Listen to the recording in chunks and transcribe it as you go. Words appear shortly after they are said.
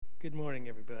Good morning,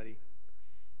 everybody.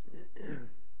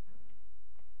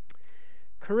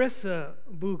 Carissa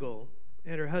Bogle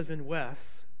and her husband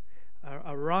Wes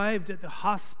arrived at the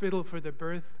hospital for the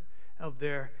birth of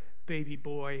their baby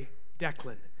boy,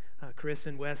 Declan. Carissa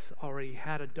and Wes already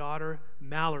had a daughter,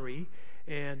 Mallory,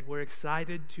 and were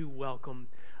excited to welcome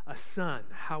a son.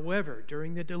 However,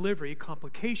 during the delivery,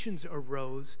 complications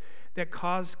arose that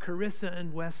caused Carissa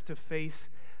and Wes to face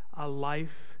a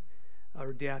life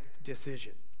or death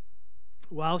decision.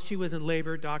 While she was in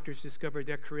labor, doctors discovered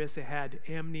that Carissa had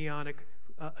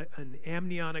an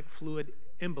amniotic fluid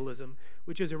embolism,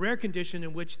 which is a rare condition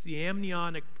in which the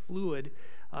amniotic fluid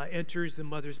enters the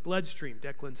mother's bloodstream.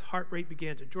 Declan's heart rate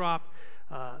began to drop.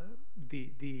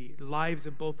 The lives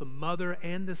of both the mother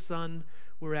and the son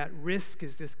were at risk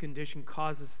as this condition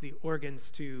causes the organs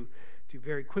to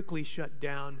very quickly shut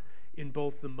down in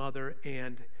both the mother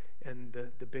and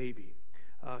the baby.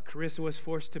 Carissa was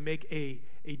forced to make a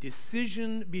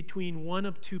decision between one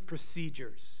of two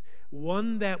procedures.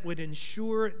 One that would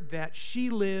ensure that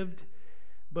she lived,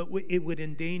 but it would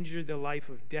endanger the life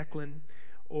of Declan,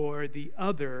 or the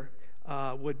other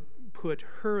would put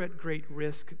her at great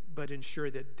risk, but ensure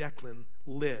that Declan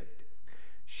lived.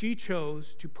 She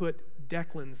chose to put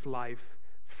Declan's life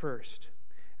first.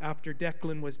 After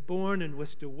Declan was born and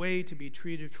whisked away to be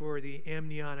treated for the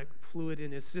amniotic fluid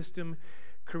in his system,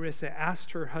 Carissa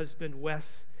asked her husband,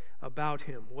 Wes, about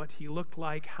him, what he looked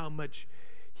like, how much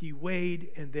he weighed,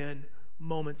 and then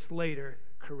moments later,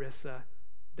 Carissa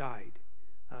died.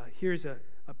 Here's a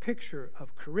picture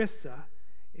of Carissa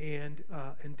and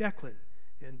Declan.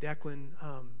 And Declan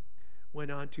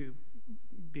went on to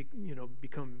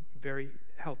become very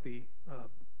healthy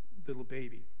little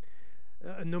baby.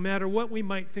 No matter what we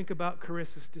might think about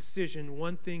Carissa's decision,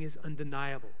 one thing is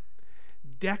undeniable.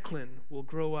 Declan will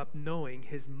grow up knowing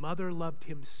his mother loved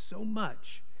him so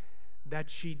much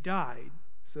that she died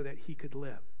so that he could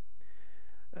live.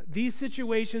 These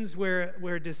situations where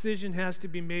a decision has to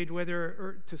be made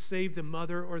whether to save the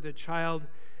mother or the child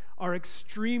are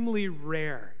extremely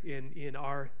rare in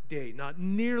our day, not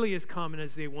nearly as common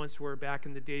as they once were back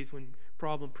in the days when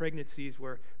problem pregnancies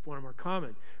were far more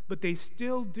common. But they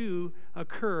still do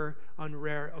occur on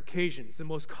rare occasions. The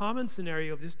most common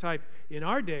scenario of this type in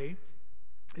our day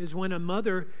is when a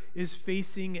mother is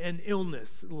facing an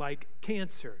illness like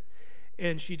cancer,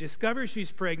 and she discovers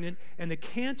she's pregnant, and the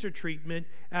cancer treatment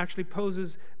actually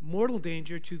poses mortal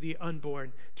danger to the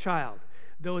unborn child.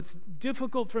 Though it's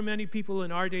difficult for many people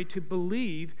in our day to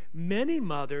believe, many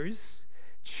mothers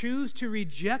choose to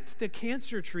reject the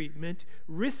cancer treatment,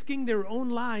 risking their own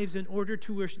lives in order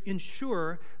to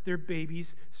ensure their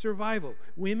baby's survival.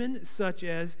 Women such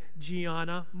as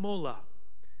Gianna Molla,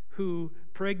 who,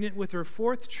 pregnant with her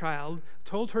fourth child,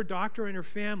 told her doctor and her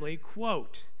family,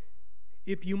 quote,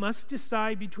 "If you must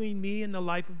decide between me and the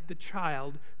life of the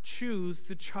child, choose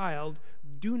the child.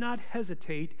 Do not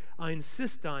hesitate. I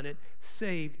insist on it.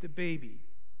 Save the baby."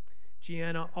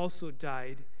 Gianna also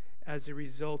died as a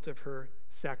result of her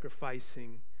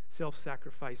self-sacrificing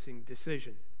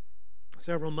decision.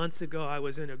 Several months ago, I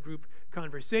was in a group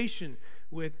conversation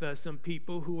with some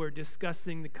people who were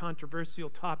discussing the controversial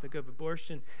topic of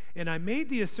abortion, and I made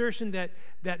the assertion that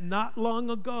not long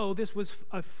ago, this was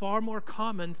a far more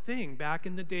common thing. Back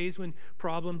in the days when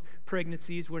problem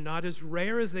pregnancies were not as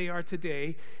rare as they are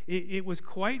today, it was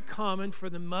quite common for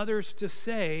the mothers to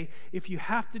say, if you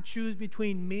have to choose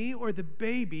between me or the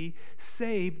baby,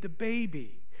 save the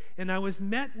baby. And I was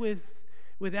met with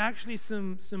actually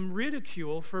some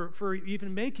ridicule for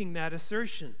even making that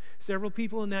assertion. Several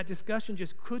people in that discussion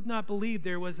just could not believe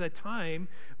there was a time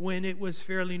when it was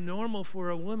fairly normal for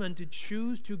a woman to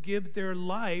choose to give their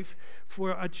life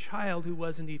for a child who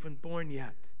wasn't even born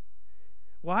yet.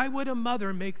 Why would a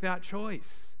mother make that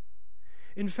choice?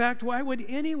 In fact, why would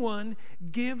anyone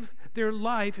give their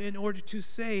life in order to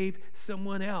save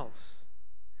someone else?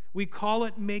 We call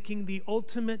it making the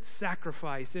ultimate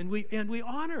sacrifice, and we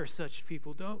honor such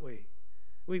people, don't we?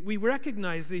 We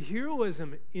recognize the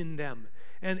heroism in them,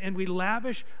 and we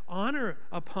lavish honor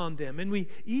upon them, and we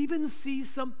even see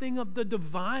something of the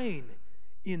divine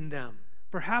in them,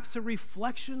 perhaps a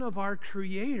reflection of our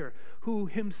Creator, who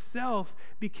himself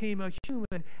became a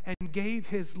human and gave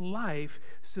his life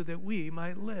so that we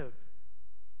might live.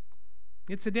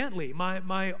 Incidentally,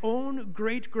 my own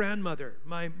great-grandmother,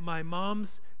 my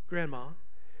mom's grandma,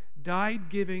 died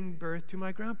giving birth to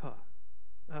my grandpa.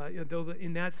 Though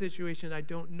in that situation, I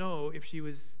don't know if she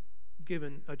was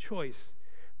given a choice.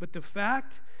 But the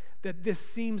fact that this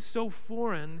seems so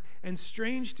foreign and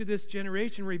strange to this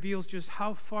generation reveals just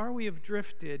how far we have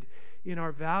drifted in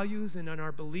our values and in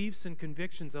our beliefs and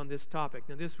convictions on this topic.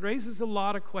 Now, this raises a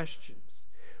lot of questions.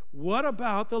 What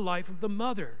about the life of the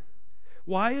mother?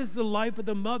 Why is the life of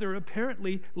the mother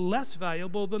apparently less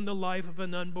valuable than the life of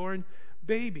an unborn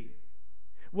baby?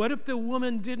 What if the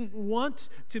woman didn't want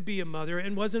to be a mother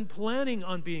and wasn't planning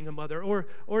on being a mother,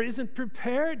 or isn't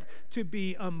prepared to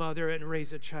be a mother and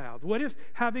raise a child? What if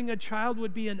having a child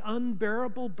would be an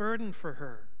unbearable burden for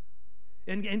her?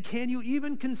 And can you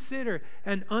even consider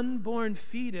an unborn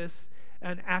fetus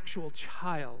an actual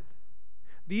child?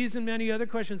 These and many other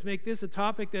questions make this a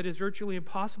topic that is virtually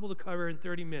impossible to cover in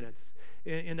 30 minutes.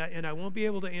 And I won't be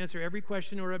able to answer every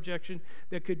question or objection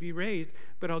that could be raised,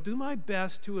 but I'll do my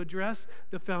best to address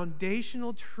the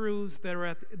foundational truths that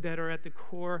are at the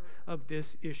core of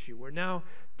this issue. We're now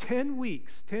 10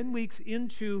 weeks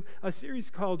into a series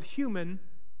called Human,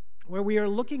 where we are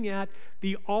looking at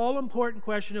the all-important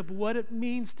question of what it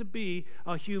means to be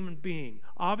a human being.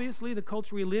 Obviously, the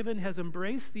culture we live in has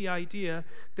embraced the idea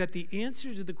that the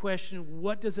answer to the question,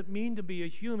 what does it mean to be a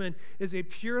human, is a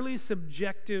purely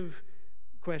subjective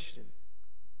question.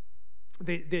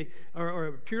 They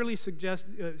are purely subject.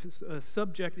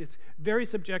 It's very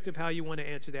subjective how you want to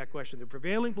answer that question. The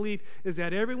prevailing belief is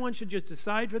that everyone should just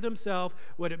decide for themselves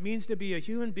what it means to be a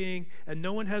human being, and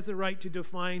no one has the right to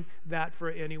define that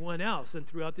for anyone else. And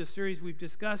throughout this series, we've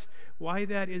discussed why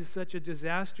that is such a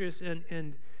disastrous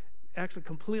and actually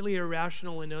completely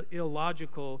irrational and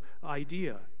illogical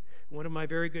idea. One of my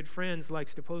very good friends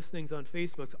likes to post things on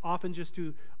Facebook, often just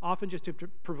to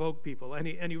provoke people. And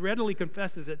he readily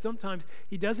confesses that sometimes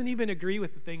he doesn't even agree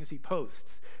with the things he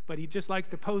posts, but he just likes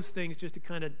to post things just to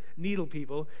kind of needle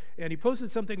people. And he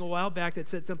posted something a while back that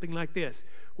said something like this: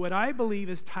 What I believe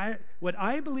is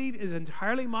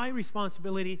entirely my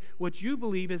responsibility. What you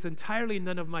believe is entirely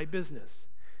none of my business.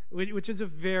 Which is a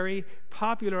very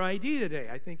popular idea today.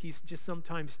 I think he's just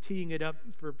sometimes teeing it up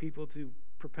for people to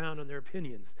propound on their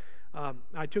opinions.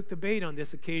 I took the bait on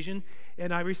this occasion,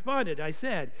 and I responded. I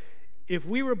said, if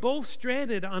we were both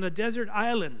stranded on a desert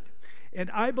island and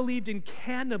I believed in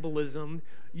cannibalism,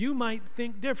 you might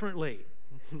think differently,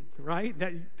 right?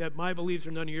 That my beliefs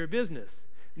are none of your business.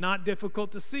 Not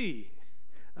difficult to see.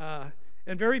 And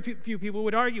very few people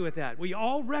would argue with that. We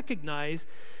all recognize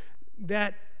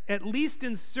that, at least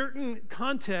in certain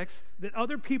contexts, that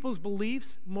other people's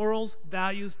beliefs, morals,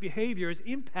 values, behaviors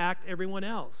impact everyone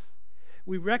else.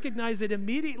 We recognize it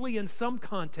immediately in some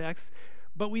contexts,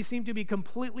 but we seem to be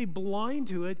completely blind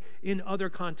to it in other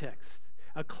contexts.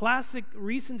 A classic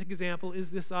recent example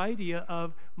is this idea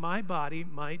of my body,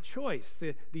 my choice.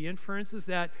 The inference is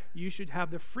that you should have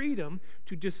the freedom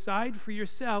to decide for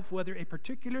yourself whether a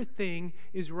particular thing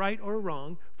is right or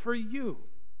wrong for you.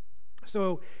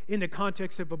 So in the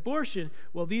context of abortion,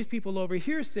 well, these people over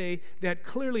here say that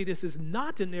clearly this is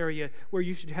not an area where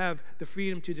you should have the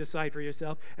freedom to decide for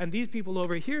yourself. And these people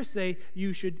over here say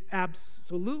you should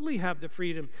absolutely have the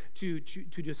freedom to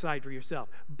decide for yourself.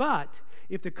 But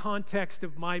if the context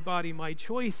of my body, my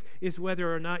choice is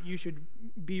whether or not you should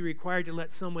be required to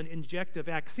let someone inject a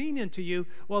vaccine into you,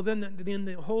 well,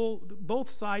 then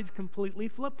both sides completely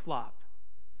flip-flop.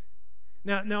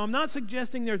 Now, I'm not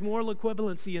suggesting there's moral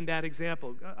equivalency in that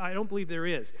example. I don't believe there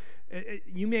is.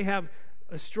 You may have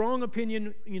a strong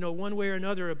opinion, one way or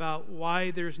another about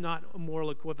why there's not a moral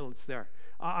equivalence there.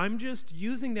 I'm just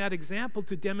using that example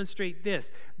to demonstrate this,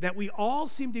 that we all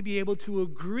seem to be able to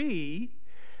agree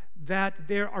that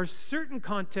there are certain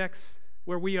contexts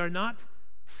where we are not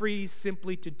free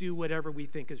simply to do whatever we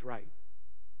think is right.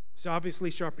 There's obviously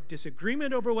sharp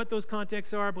disagreement over what those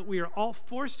contexts are, but we are all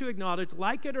forced to acknowledge,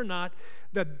 like it or not,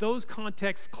 that those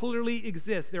contexts clearly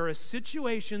exist. There are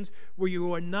situations where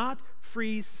you are not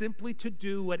free simply to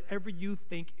do whatever you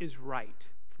think is right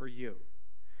for you.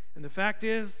 And the fact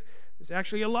is, there's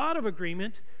actually a lot of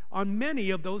agreement on many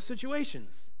of those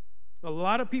situations. A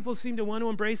lot of people seem to want to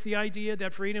embrace the idea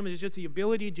that freedom is just the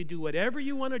ability to do whatever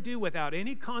you want to do without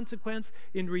any consequence.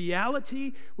 In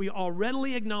reality, we all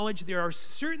readily acknowledge there are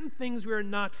certain things we are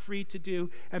not free to do,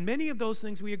 and many of those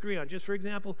things we agree on. Just for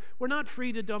example, we're not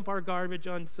free to dump our garbage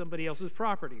on somebody else's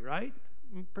property, right?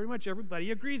 Pretty much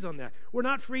everybody agrees on that. We're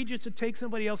not free just to take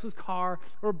somebody else's car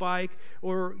or bike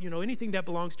or anything that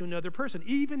belongs to another person,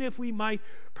 even if we might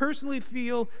personally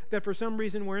feel that for some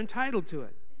reason we're entitled to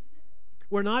it.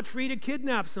 We're not free to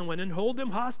kidnap someone and hold them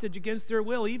hostage against their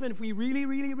will, even if we really,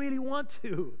 really, really want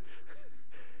to.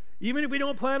 Even if we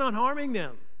don't plan on harming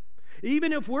them.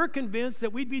 Even if we're convinced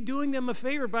that we'd be doing them a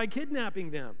favor by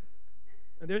kidnapping them.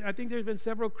 And I think there's been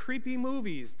several creepy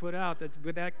movies put out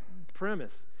with that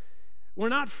premise. We're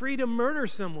not free to murder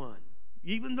someone,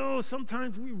 even though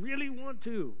sometimes we really want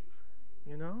to,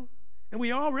 And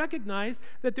we all recognize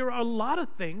that there are a lot of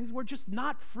things we're just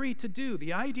not free to do.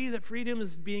 The idea that freedom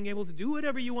is being able to do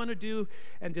whatever you want to do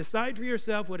and decide for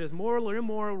yourself what is moral or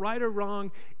immoral, right or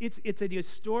wrong, it's a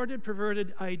distorted,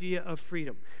 perverted idea of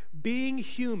freedom. Being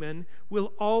human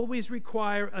will always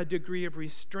require a degree of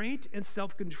restraint and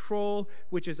self-control,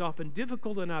 which is often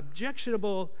difficult and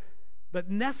objectionable, but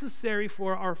necessary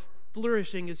for our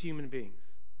flourishing as human beings.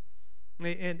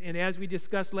 And as we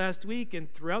discussed last week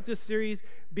and throughout this series,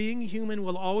 being human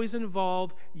will always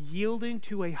involve yielding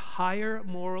to a higher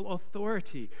moral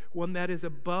authority, one that is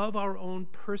above our own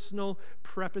personal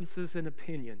preferences and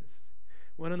opinions.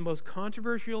 One of the most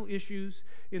controversial issues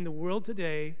in the world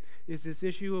today is this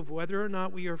issue of whether or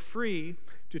not we are free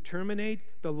to terminate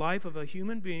the life of a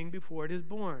human being before it is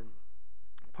born,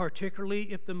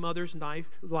 particularly if the mother's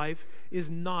life is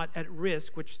not at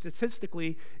risk, which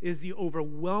statistically is the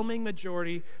overwhelming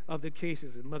majority of the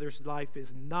cases. The mother's life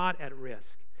is not at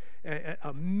risk.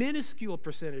 A minuscule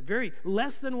percentage, very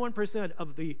less than 1%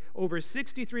 of the over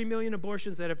 63 million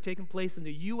abortions that have taken place in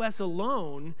the U.S.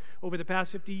 alone over the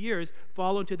past 50 years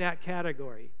fall into that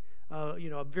category.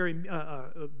 A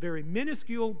very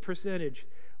minuscule percentage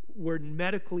were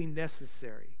medically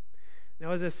necessary.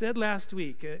 Now, as I said last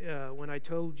week, when I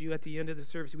told you at the end of the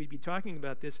service we'd be talking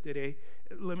about this today,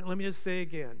 let me just say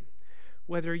again,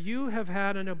 whether you have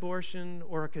had an abortion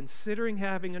or are considering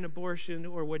having an abortion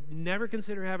or would never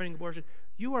consider having an abortion,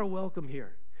 you are welcome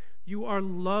here. You are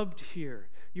loved here.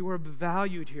 You are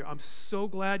valued here. I'm so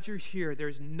glad you're here.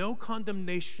 There's no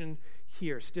condemnation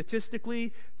here.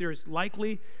 Statistically, there's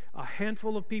likely a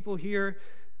handful of people here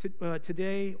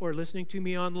today or listening to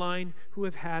me online who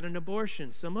have had an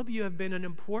abortion. Some of you have been an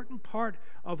important part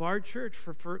of our church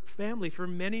for family for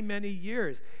many, many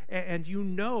years, and you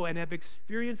know and have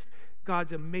experienced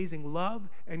God's amazing love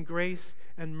and grace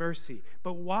and mercy.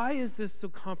 But why is this so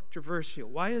controversial?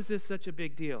 Why is this such a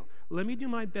big deal? Let me do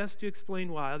my best to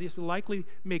explain why. This will likely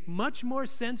make much more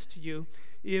sense to you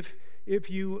if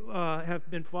you have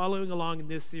been following along in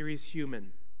this series,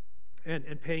 Human,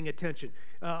 and paying attention.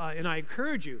 And I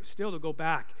encourage you still to go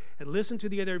back and listen to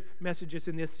the other messages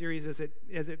in this series as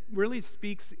it really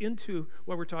speaks into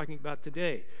what we're talking about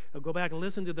today. Go back and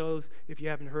listen to those if you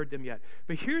haven't heard them yet.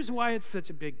 But here's why it's such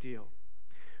a big deal.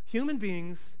 Human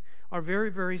beings are very,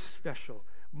 very special,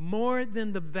 more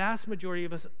than the vast majority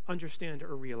of us understand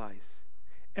or realize.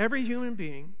 Every human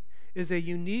being is a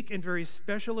unique and very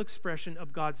special expression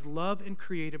of God's love and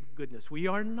creative goodness. We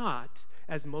are not,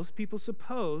 as most people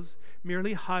suppose,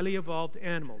 merely highly evolved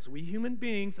animals. We human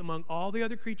beings, among all the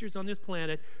other creatures on this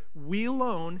planet, we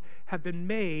alone have been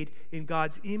made in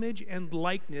God's image and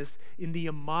likeness in the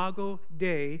Imago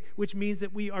Dei, which means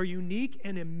that we are unique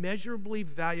and immeasurably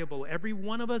valuable. Every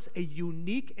one of us a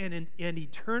unique and an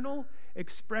eternal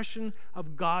expression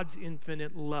of God's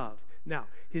infinite love. Now,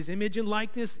 his image and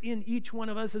likeness in each one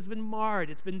of us has been marred.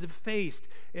 It's been defaced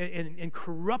and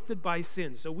corrupted by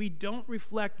sin. So we don't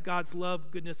reflect God's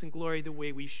love, goodness, and glory the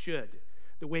way we should,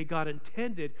 the way God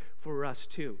intended for us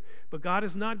to. But God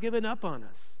has not given up on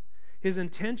us. His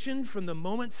intention from the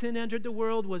moment sin entered the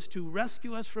world was to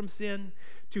rescue us from sin,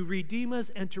 to redeem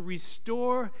us, and to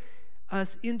restore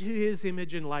us into his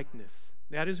image and likeness.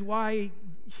 That is why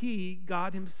he,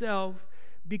 God himself,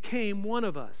 became one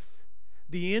of us.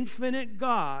 The infinite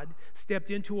God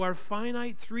stepped into our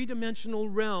finite three-dimensional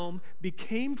realm,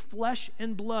 became flesh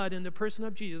and blood in the person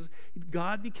of Jesus.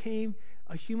 God became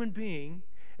a human being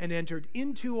and entered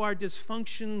into our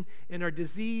dysfunction and our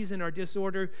disease and our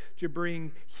disorder to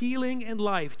bring healing and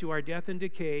life to our death and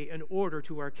decay and order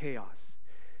to our chaos.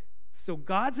 So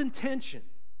God's intention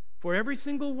for every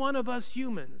single one of us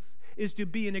humans is to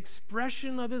be an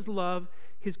expression of his love,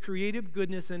 his creative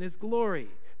goodness, and his glory.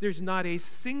 There's not a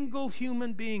single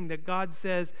human being that God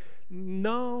says,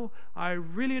 no, I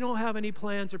really don't have any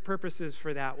plans or purposes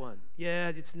for that one. Yeah,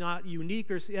 it's not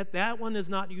unique, or that one is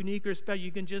not unique or special.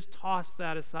 You can just toss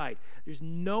that aside. There's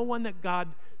no one that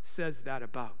God says that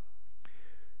about.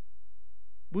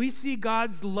 We see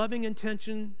God's loving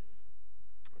intention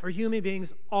for human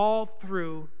beings all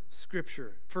through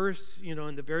Scripture. First,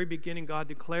 in the very beginning, God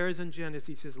declares in Genesis,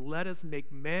 he says, let us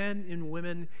make man and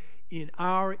women in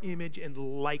our image and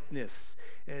likeness.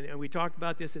 And we talked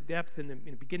about this at depth in the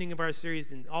beginning of our series,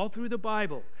 and all through the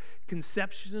Bible,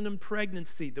 conception and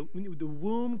pregnancy, the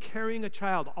womb carrying a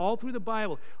child, all through the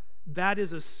Bible, that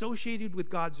is associated with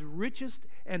God's richest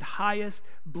and highest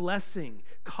blessing,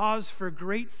 cause for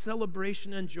great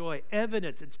celebration and joy,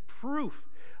 evidence, it's proof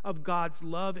of God's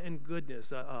love and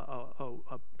goodness,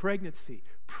 a pregnancy,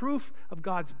 proof of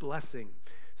God's blessing.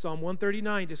 Psalm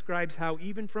 139 describes how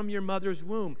even from your mother's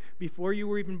womb, before you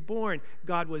were even born,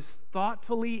 God was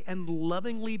thoughtfully and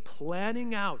lovingly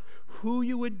planning out who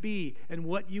you would be and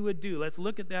what you would do. Let's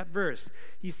look at that verse.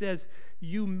 He says,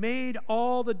 "You made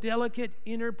all the delicate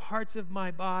inner parts of my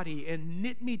body and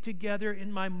knit me together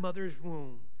in my mother's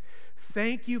womb.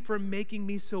 Thank you for making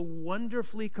me so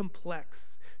wonderfully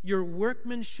complex. Your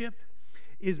workmanship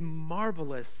is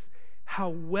marvelous. How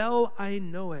well I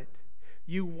know it.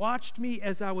 You watched me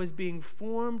as I was being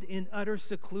formed in utter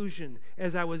seclusion,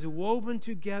 as I was woven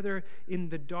together in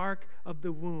the dark of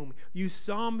the womb. You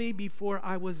saw me before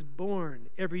I was born.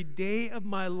 Every day of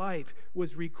my life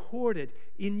was recorded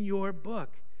in your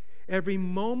book. Every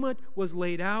moment was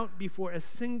laid out before a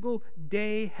single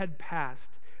day had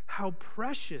passed. How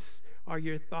precious are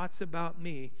your thoughts about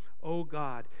me, O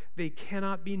God. They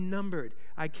cannot be numbered.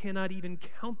 I cannot even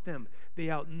count them. They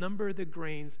outnumber the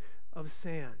grains of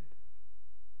sand."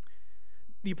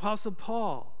 The Apostle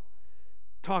Paul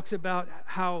talks about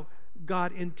how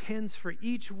God intends for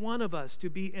each one of us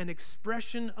to be an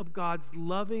expression of God's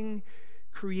loving,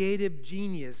 creative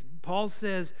genius. Paul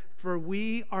says, "For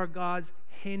we are God's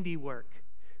handiwork,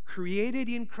 created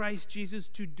in Christ Jesus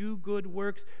to do good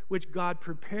works, which God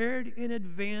prepared in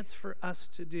advance for us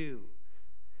to do."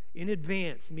 In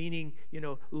advance, meaning,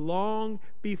 long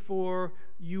before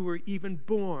you were even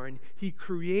born, He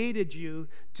created you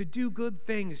to do good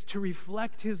things, to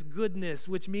reflect His goodness,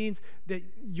 which means that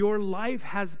your life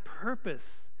has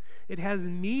purpose. It has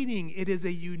meaning. It is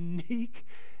a unique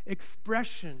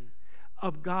expression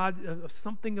of God, of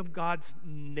something of God's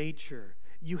nature.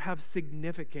 You have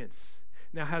significance.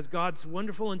 Now, has God's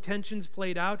wonderful intentions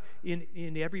played out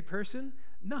in every person?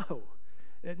 No.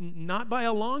 Not by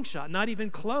a long shot, not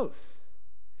even close.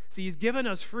 See, He's given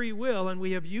us free will, and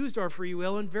we have used our free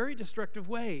will in very destructive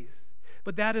ways.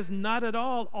 But that has not at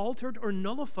all altered or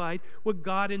nullified what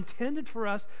God intended for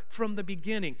us from the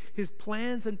beginning, His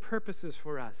plans and purposes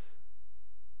for us.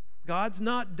 God's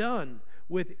not done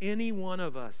with any one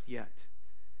of us yet.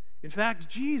 In fact,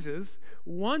 Jesus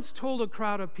once told a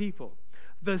crowd of people,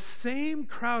 the same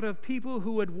crowd of people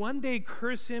who would one day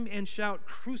curse Him and shout,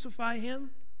 "Crucify Him,"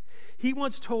 He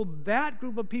once told that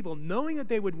group of people, knowing that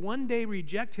they would one day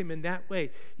reject Him in that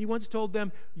way, He once told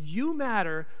them, "You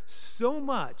matter so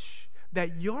much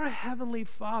that your heavenly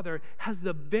Father has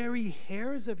the very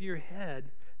hairs of your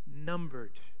head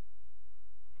numbered."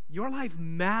 Your life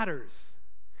matters,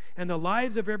 and the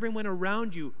lives of everyone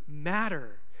around you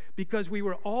matter, because we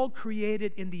were all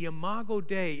created in the Imago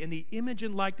Dei, in the image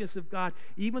and likeness of God,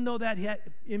 even though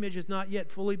that image has not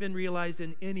yet fully been realized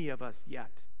in any of us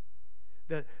yet.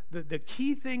 The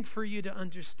key thing for you to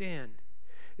understand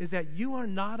is that you are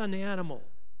not an animal.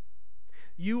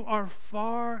 You are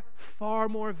far, far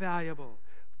more valuable,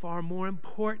 far more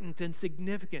important and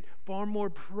significant, far more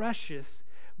precious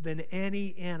than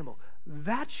any animal.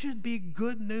 That should be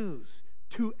good news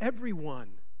to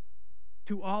everyone,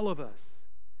 to all of us.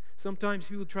 Sometimes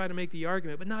people try to make the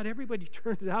argument, but not everybody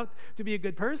turns out to be a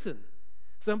good person.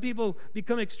 Some people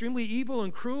become extremely evil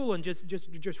and cruel and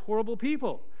just horrible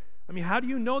people. I mean, how do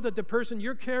you know that the person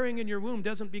you're carrying in your womb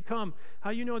doesn't become,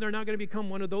 how do you know they're not going to become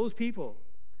one of those people?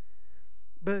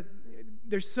 But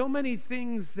there's so many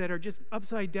things that are just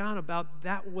upside down about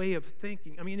that way of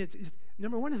thinking. I mean, it's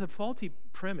number one, is a faulty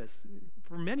premise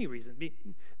for many reasons.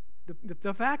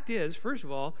 The fact is, first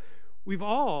of all, we've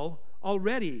all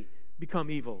already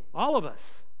become evil, all of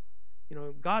us.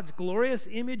 God's glorious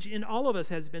image in all of us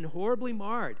has been horribly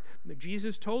marred.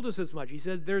 Jesus told us as much. He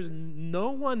says there's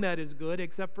no one that is good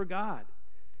except for God.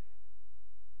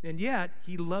 And yet,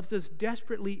 He loves us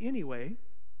desperately anyway,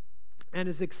 and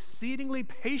is exceedingly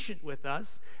patient with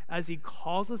us as He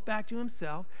calls us back to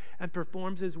Himself and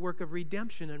performs His work of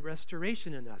redemption and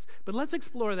restoration in us. But let's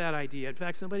explore that idea. In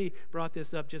fact, somebody brought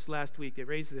this up just last week. They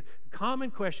raised the common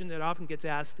question that often gets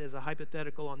asked as a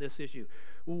hypothetical on this issue.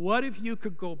 What if you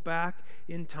could go back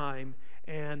in time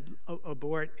and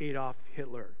abort Adolf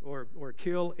Hitler or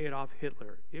kill Adolf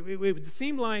Hitler? It would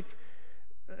seem like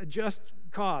a just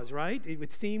cause, right? It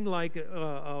would seem like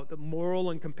the moral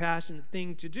and compassionate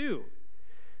thing to do.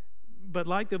 But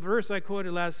like the verse I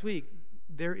quoted last week,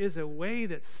 there is a way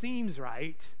that seems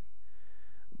right,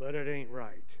 but it ain't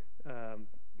right.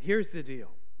 Here's the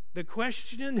deal. The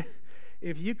question,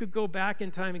 if you could go back in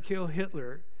time and kill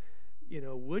Hitler,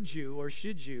 would you or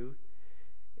should you?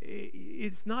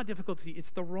 It's not difficult to see. It's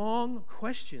the wrong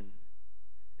question.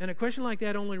 And a question like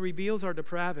that only reveals our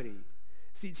depravity.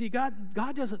 See, God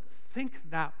doesn't think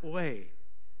that way.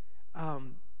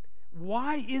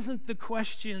 Why isn't the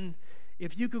question,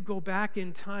 if you could go back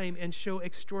in time and show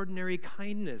extraordinary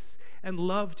kindness and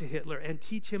love to Hitler and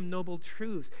teach him noble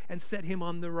truths and set him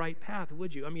on the right path,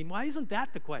 would you? I mean, why isn't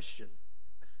that the question?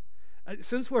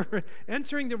 Since we're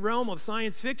entering the realm of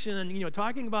science fiction and,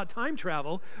 talking about time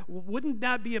travel, wouldn't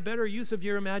that be a better use of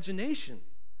your imagination?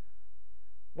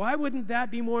 Why wouldn't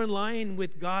that be more in line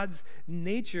with God's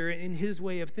nature and his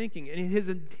way of thinking and his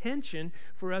intention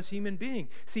for us human beings?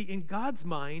 See, in God's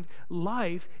mind,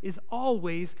 life is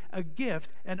always a gift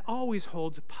and always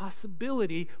holds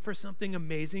possibility for something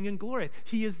amazing and glorious.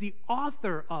 He is the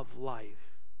author of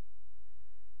life,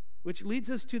 which leads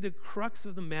us to the crux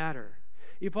of the matter.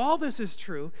 If all this is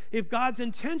true, if God's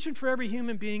intention for every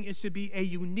human being is to be a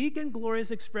unique and glorious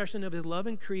expression of his love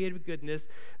and creative goodness,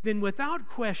 then without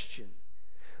question,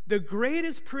 the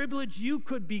greatest privilege you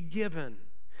could be given,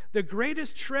 the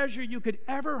greatest treasure you could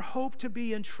ever hope to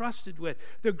be entrusted with,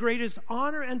 the greatest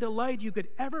honor and delight you could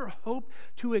ever hope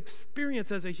to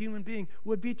experience as a human being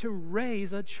would be to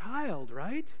raise a child,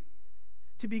 right?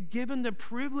 To be given the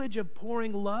privilege of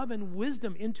pouring love and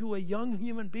wisdom into a young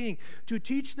human being, to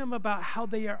teach them about how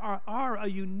they are a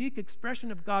unique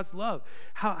expression of God's love,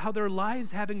 how their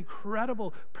lives have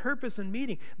incredible purpose and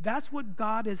meaning. That's what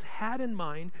God has had in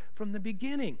mind from the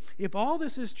beginning. If all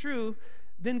this is true,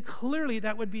 then clearly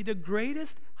that would be the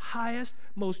greatest, highest,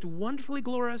 most wonderfully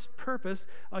glorious purpose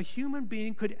a human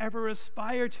being could ever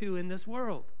aspire to in this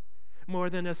world.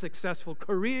 More than a successful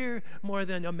career, more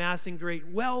than amassing great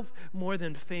wealth, more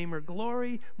than fame or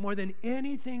glory, more than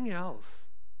anything else.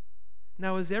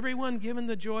 Now, is everyone given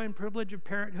the joy and privilege of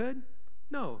parenthood?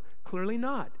 No, clearly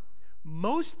not.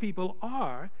 Most people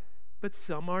are, but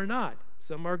some are not.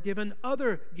 Some are given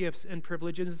other gifts and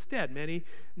privileges instead. Many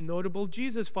notable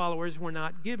Jesus followers were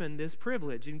not given this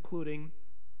privilege, including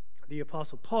the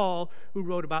Apostle Paul, who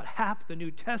wrote about half the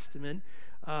New Testament.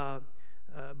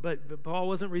 But Paul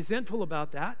wasn't resentful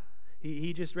about that.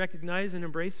 He just recognized and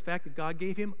embraced the fact that God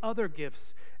gave him other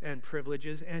gifts and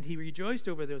privileges, and he rejoiced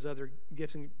over those other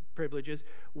gifts and privileges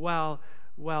while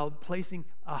placing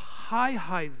a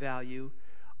high value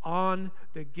on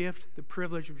the gift, the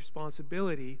privilege, and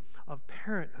responsibility of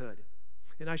parenthood.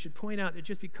 And I should point out that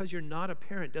just because you're not a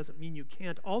parent doesn't mean you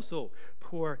can't also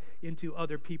pour into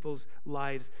other people's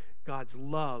lives God's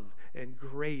love and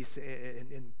grace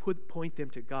and point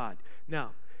them to God.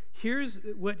 Now, here's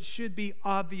what should be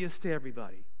obvious to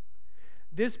everybody.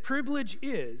 This privilege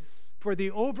is, for the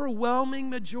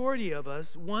overwhelming majority of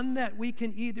us, one that we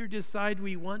can either decide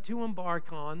we want to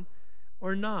embark on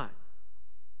or not.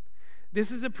 This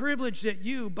is a privilege that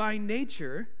you, by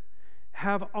nature,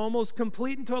 have almost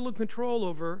complete and total control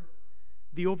over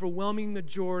the overwhelming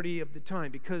majority of the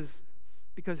time. Because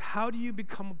how do you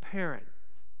become a parent?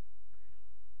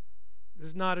 This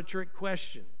is not a trick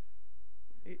question.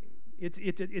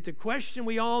 It's a question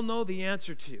we all know the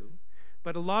answer to,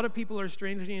 but a lot of people are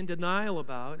strangely in denial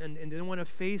about and don't want to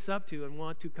face up to and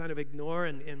want to kind of ignore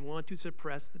and want to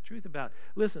suppress the truth about.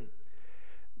 Listen,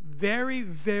 very,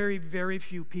 very, very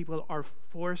few people are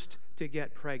forced to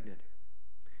get pregnant.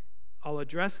 I'll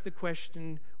address the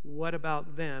question, what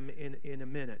about them, in a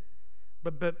minute.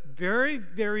 But very,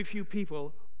 very few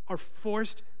people are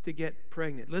forced to get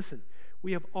pregnant. Listen,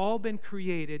 we have all been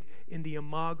created in the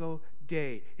imago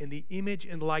Dei, in the image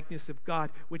and likeness of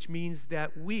God, which means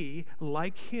that we,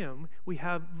 like him, we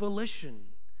have volition.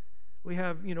 We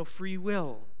have, free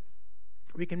will.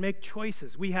 We can make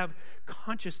choices. We have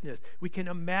consciousness. We can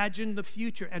imagine the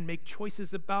future and make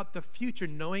choices about the future,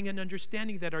 knowing and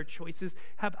understanding that our choices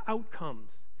have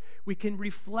outcomes. We can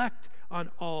reflect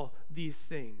on all these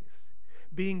things.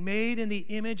 Being made in the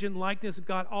image and likeness of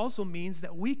God also means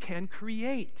that we can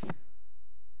create.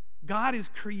 God is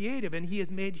creative, and he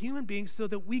has made human beings so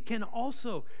that we can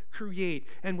also create.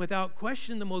 And without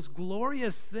question, the most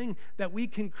glorious thing that we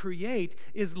can create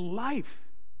is life.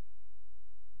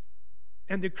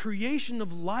 And the creation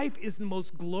of life is the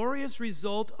most glorious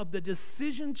result of the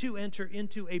decision to enter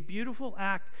into a beautiful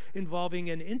act involving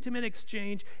an intimate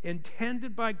exchange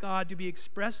intended by God to be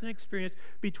expressed and experienced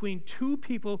between two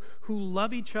people who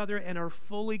love each other and are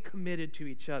fully committed to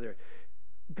each other.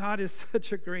 God is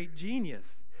such a great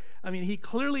genius. I mean, he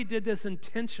clearly did this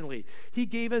intentionally. He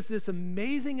gave us this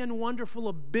amazing and wonderful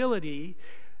ability,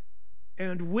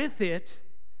 and with it,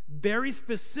 very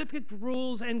specific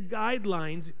rules and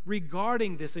guidelines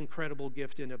regarding this incredible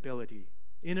gift and ability.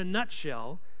 In a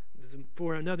nutshell, this is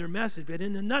for another message, but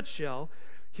in a nutshell,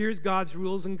 here's God's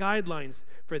rules and guidelines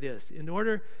for this. In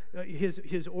order,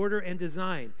 his order and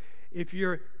design. If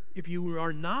you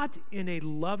are not in a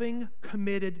loving,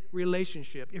 committed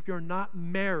relationship, if you're not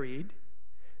married,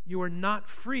 you are not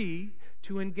free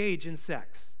to engage in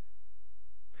sex.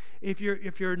 If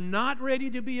you're not ready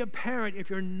to be a parent, if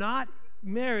you're not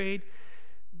married,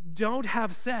 don't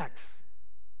have sex.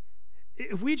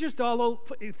 If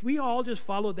we all just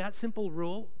followed that simple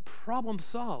rule, problem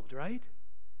solved, right?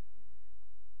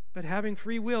 But having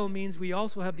free will means we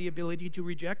also have the ability to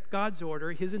reject God's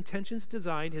order, His intentions,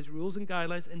 design, His rules and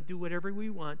guidelines, and do whatever we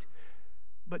want,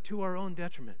 but to our own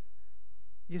detriment.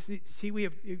 You see, we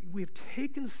have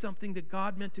taken something that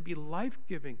God meant to be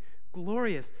life-giving,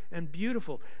 glorious, and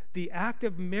beautiful, the act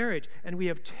of marriage, and we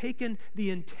have taken the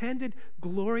intended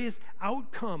glorious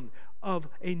outcome of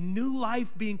a new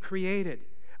life being created,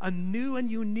 a new and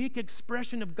unique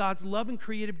expression of God's love and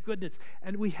creative goodness,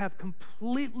 and we have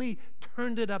completely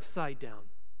turned it upside down.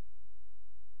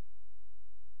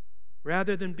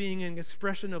 Rather than being an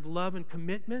expression of love and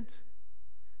commitment,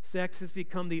 sex has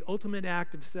become the ultimate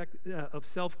act of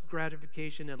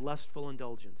self-gratification and lustful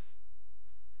indulgence.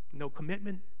 No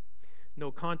commitment,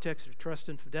 no context of trust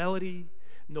and fidelity,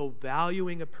 no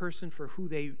valuing a person for who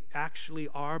they actually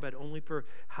are, but only for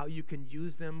how you can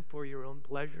use them for your own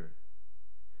pleasure.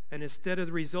 And instead of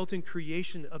the resulting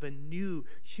creation of a new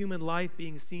human life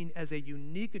being seen as a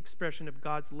unique expression of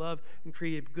God's love and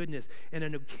creative goodness, and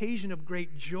an occasion of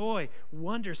great joy,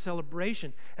 wonder,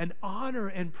 celebration, and honor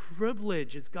and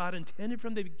privilege as God intended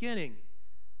from the beginning,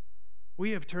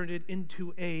 we have turned it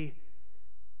into a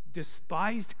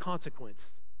despised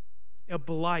consequence, a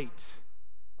blight,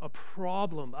 a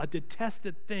problem, a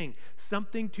detested thing,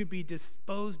 something to be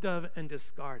disposed of and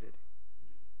discarded.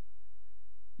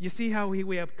 You see how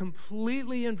we have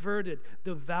completely inverted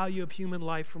the value of human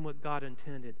life from what God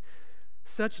intended.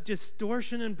 Such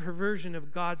distortion and perversion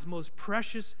of God's most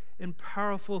precious and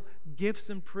powerful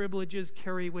gifts and privileges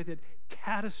carry with it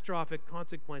catastrophic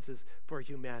consequences for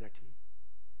humanity.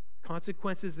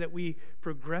 Consequences that we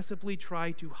progressively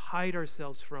try to hide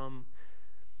ourselves from,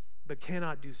 but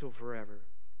cannot do so forever.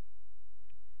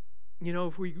 You know,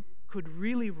 if we could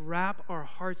really wrap our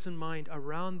hearts and mind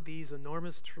around these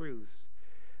enormous truths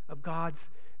of God's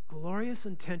glorious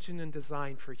intention and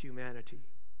design for humanity,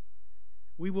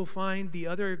 we will find the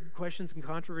other questions and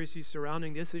controversies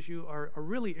surrounding this issue are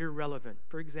really irrelevant.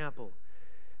 For example,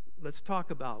 let's talk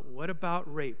about, what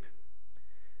about rape?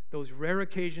 Those rare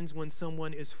occasions when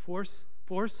someone is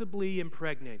forcibly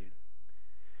impregnated.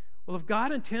 Well, if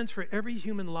God intends for every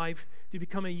human life to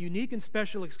become a unique and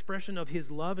special expression of His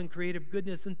love and creative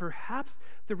goodness, then perhaps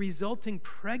the resulting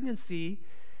pregnancy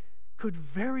could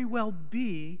very well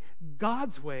be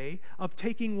God's way of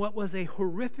taking what was a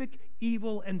horrific,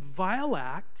 evil, and vile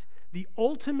act, the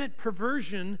ultimate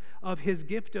perversion of His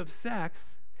gift of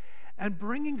sex, and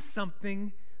bringing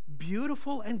something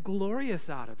beautiful and glorious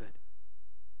out of it.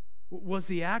 Was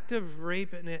the act of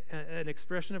rape an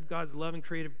expression of God's love and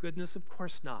creative goodness? Of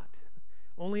course not.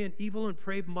 Only an evil and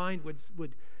depraved mind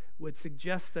would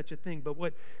suggest such a thing. But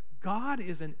what God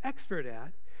is an expert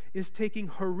at is taking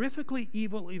horrifically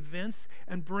evil events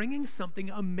and bringing something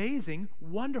amazing,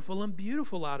 wonderful, and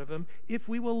beautiful out of them if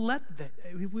we will let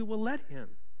Him.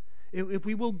 If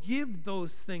we will give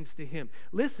those things to Him.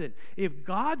 Listen, if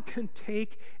God can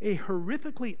take a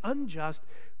horrifically unjust,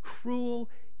 cruel,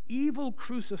 evil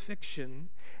crucifixion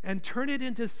and turn it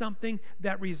into something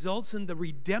that results in the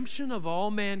redemption of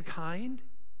all mankind,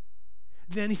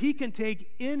 then He can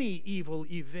take any evil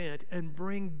event and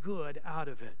bring good out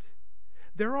of it.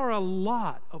 There are a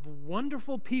lot of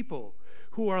wonderful people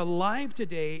who are alive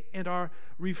today and are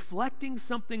reflecting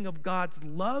something of God's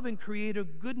love and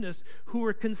creative goodness who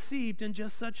were conceived in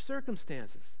just such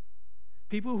circumstances.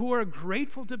 People who are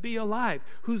grateful to be alive,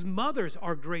 whose mothers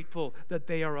are grateful that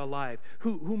they are alive,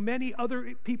 who many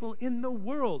other people in the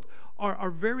world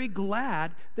are very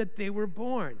glad that they were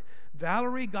born.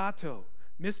 Valerie Gatto,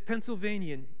 Miss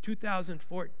Pennsylvania in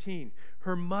 2014.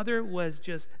 Her mother was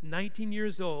just 19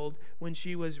 years old when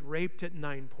she was raped at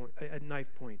knife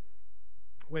point.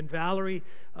 When Valerie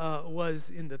was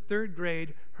in the 3rd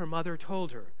grade, her mother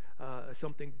told her,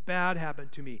 something bad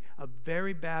happened to me. A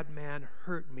very bad man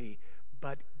hurt me,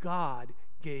 but God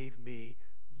gave me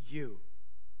you.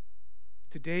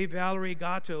 Today, Valerie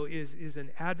Gatto is an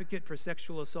advocate for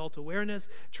sexual assault awareness,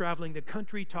 traveling the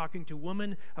country, talking to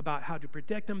women about how to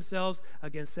protect themselves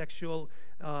against sexual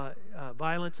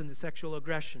violence and sexual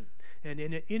aggression. And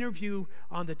in an interview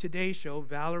on the Today Show,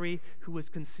 Valerie, who was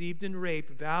conceived in rape,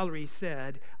 Valerie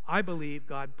said, "I believe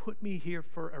God put me here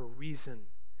for a reason,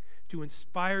 to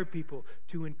inspire people,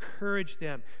 to encourage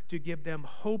them, to give them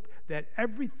hope that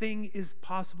everything is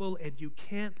possible and you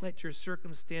can't let your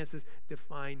circumstances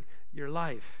define your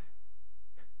life."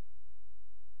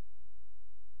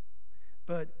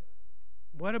 But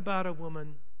what about a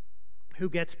woman who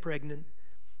gets pregnant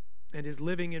and is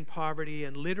living in poverty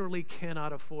and literally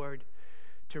cannot afford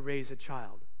to raise a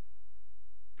child.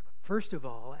 First of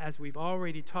all, as we've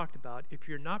already talked about, if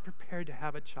you're not prepared to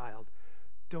have a child,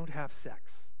 don't have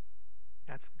sex.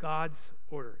 That's God's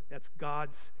order. That's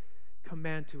God's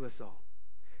command to us all.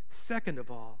 Second of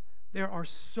all, there are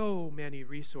so many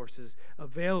resources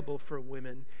available for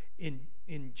women in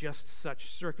just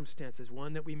such circumstances.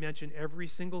 One that we mention every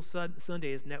single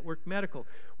Sunday is Network Medical,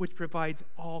 which provides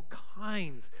all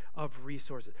kinds of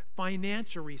resources,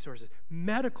 financial resources,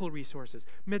 medical resources,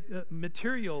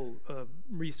 material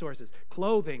resources,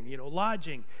 clothing,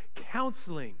 lodging,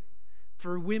 counseling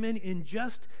for women in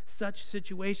just such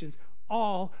situations,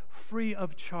 all free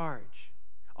of charge,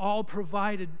 all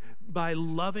provided by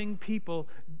loving people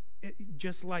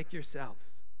just like yourselves.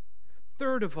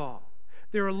 Third of all,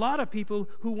 there are a lot of people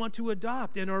who want to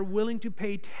adopt and are willing to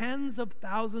pay tens of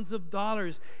thousands of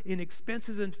dollars in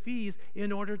expenses and fees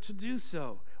in order to do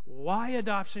so. Why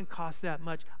adoption costs that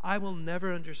much, I will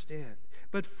never understand.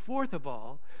 But fourth of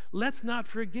all, let's not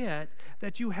forget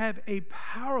that you have a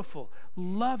powerful,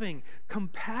 loving,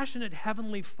 compassionate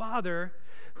Heavenly Father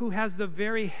who has the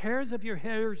very hairs of your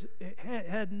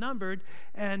head numbered,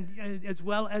 and as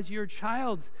well as your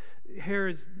child's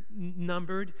hairs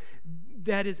numbered,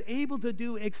 that is able to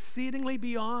do exceedingly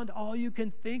beyond all you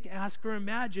can think, ask, or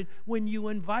imagine when you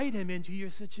invite Him into your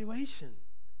situation.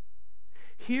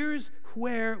 Here's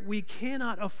where we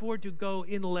cannot afford to go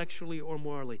intellectually or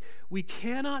morally. We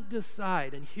cannot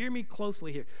decide, and hear me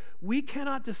closely here, we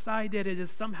cannot decide that it is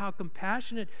somehow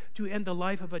compassionate to end the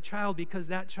life of a child because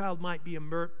that child might be a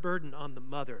burden on the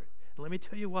mother. And let me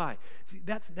tell you why. See,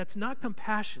 that's not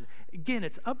compassion. Again,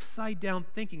 it's upside down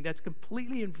thinking. That's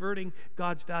completely inverting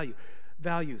God's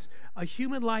values. A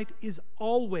human life is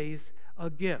always a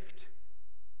gift,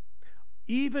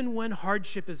 even when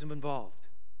hardship is involved.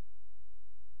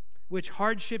 Which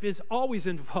hardship is always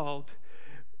involved,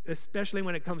 especially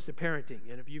when it comes to parenting.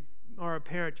 And if you are a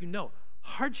parent, you know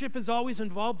hardship is always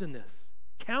involved in this.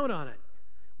 Count on it.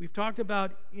 We've talked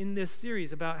about in this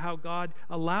series about how God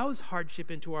allows hardship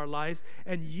into our lives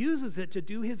and uses it to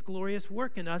do His glorious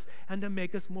work in us and to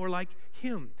make us more like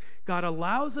Him. God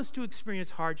allows us to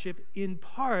experience hardship in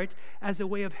part as a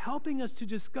way of helping us to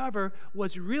discover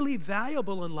what's really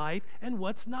valuable in life and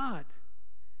what's not.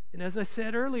 And as I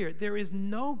said earlier, there is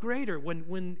no greater,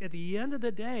 when at the end of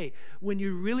the day, when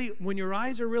your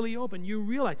eyes are really open, you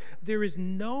realize there is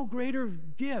no greater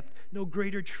gift, no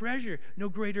greater treasure, no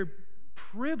greater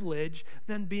privilege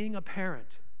than being a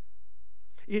parent.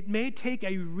 It may take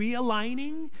a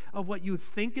realigning of what you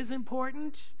think is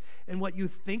important and what you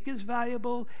think is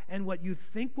valuable and what you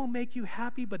think will make you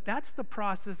happy, but that's the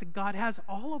process that God has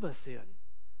all of us in.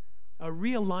 A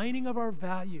realigning of our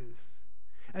values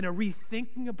and a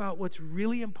rethinking about what's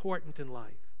really important in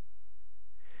life.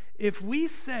 If we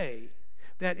say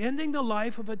that ending the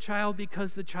life of a child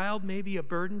because the child may be a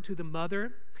burden to the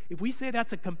mother, if we say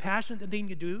that's a compassionate thing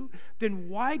to do, then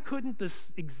why couldn't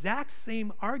this exact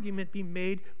same argument be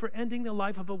made for ending the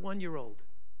life of a 1-year-old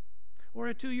or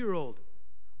a 2-year-old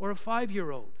or a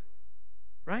 5-year-old,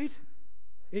 right?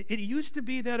 It used to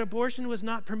be that abortion was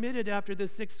not permitted after the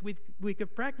 6th week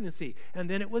of pregnancy, and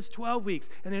then it was 12 weeks,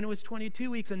 and then it was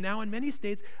 22 weeks, and now in many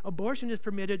states, abortion is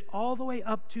permitted all the way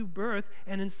up to birth,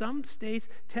 and in some states,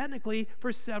 technically,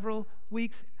 for several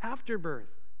weeks after birth.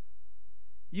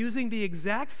 Using the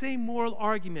exact same moral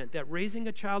argument that raising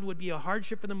a child would be a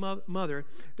hardship for the mother,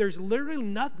 there's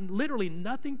literally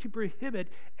nothing to prohibit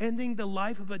ending the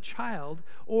life of a child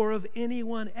or of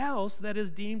anyone else that is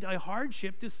deemed a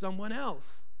hardship to someone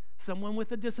else, someone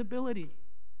with a disability,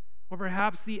 or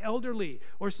perhaps the elderly,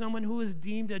 or someone who is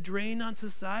deemed a drain on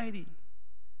society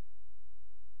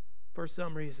for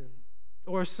some reason,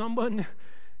 or someone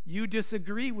you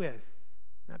disagree with.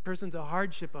 That person's a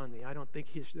hardship on me. I don't think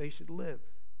they should live.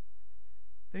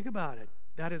 Think about it.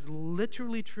 That is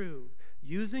literally true.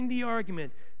 Using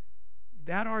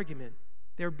that argument,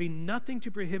 there would be nothing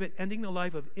to prohibit ending the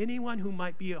life of anyone who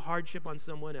might be a hardship on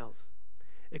someone else,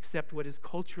 except what is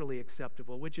culturally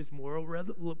acceptable, which is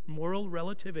moral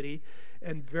relativity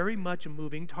and very much a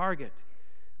moving target,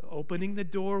 opening the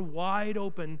door wide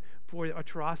open for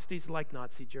atrocities like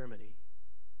Nazi Germany.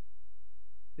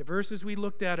 The verses we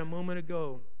looked at a moment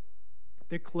ago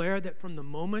declare that from the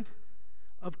moment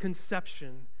of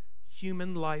conception,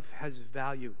 human life has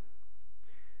value.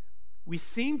 We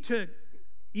seem to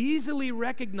easily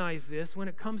recognize this when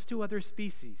it comes to other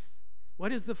species.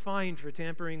 What is the fine for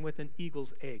tampering with an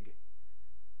eagle's egg,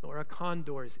 or a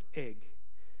condor's egg,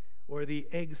 or the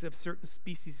eggs of certain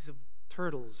species of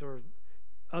turtles or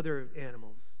other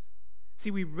animals? See,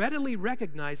 we readily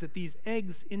recognize that these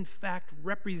eggs, in fact,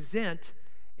 represent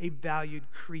a valued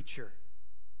creature,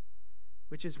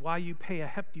 which is why you pay a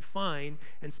hefty fine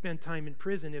and spend time in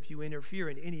prison if you interfere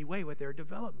in any way with their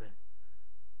development.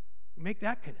 Make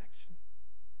that connection.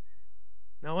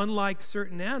 Now, unlike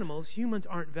certain animals, humans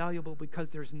aren't valuable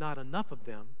because there's not enough of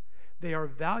them. They are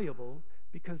valuable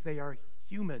because they are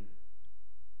human.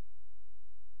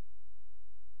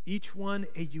 Each one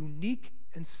a unique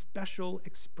and special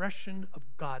expression of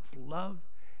God's love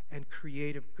and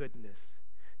creative goodness.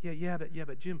 Yeah,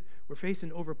 but Jim, we're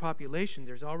facing overpopulation.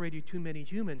 There's already too many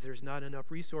humans. There's not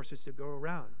enough resources to go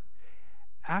around.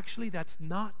 Actually, that's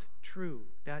not true.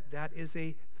 That is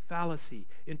a fallacy.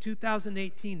 In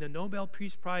 2018, the Nobel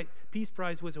Peace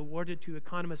Prize was awarded to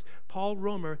economist Paul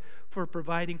Romer for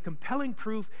providing compelling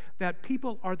proof that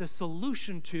people are the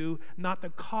solution to, not the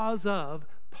cause of,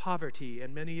 poverty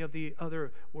and many of the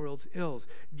other world's ills.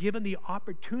 Given the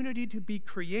opportunity to be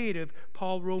creative,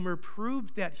 Paul Romer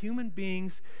proved that human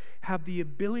beings have the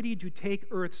ability to take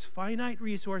Earth's finite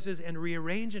resources and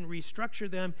rearrange and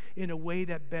restructure them in a way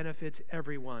that benefits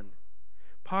everyone.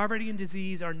 Poverty and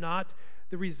disease are not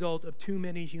the result of too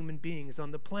many human beings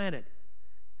on the planet.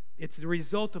 It's the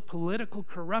result of political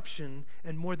corruption,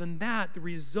 and more than that, the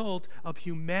result of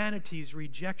humanity's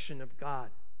rejection of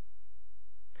God.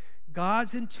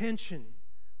 God's intention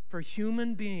for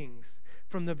human beings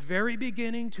from the very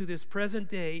beginning to this present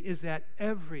day is that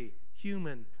every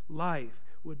human life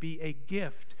would be a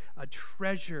gift, a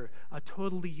treasure, a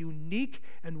totally unique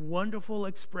and wonderful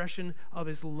expression of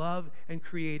His love and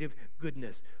creative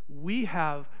goodness. We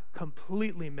have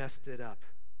completely messed it up.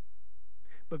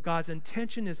 But God's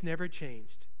intention has never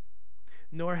changed,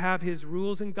 nor have His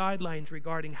rules and guidelines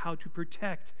regarding how to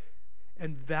protect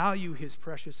and value His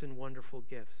precious and wonderful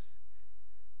gifts.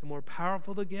 The more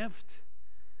powerful the gift,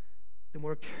 the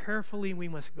more carefully we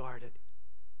must guard it,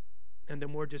 and the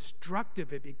more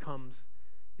destructive it becomes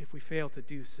if we fail to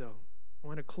do so. I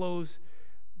want to close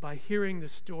by hearing the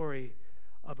story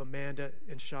of Amanda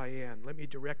and Cheyenne. Let me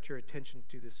direct your attention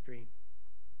to the screen.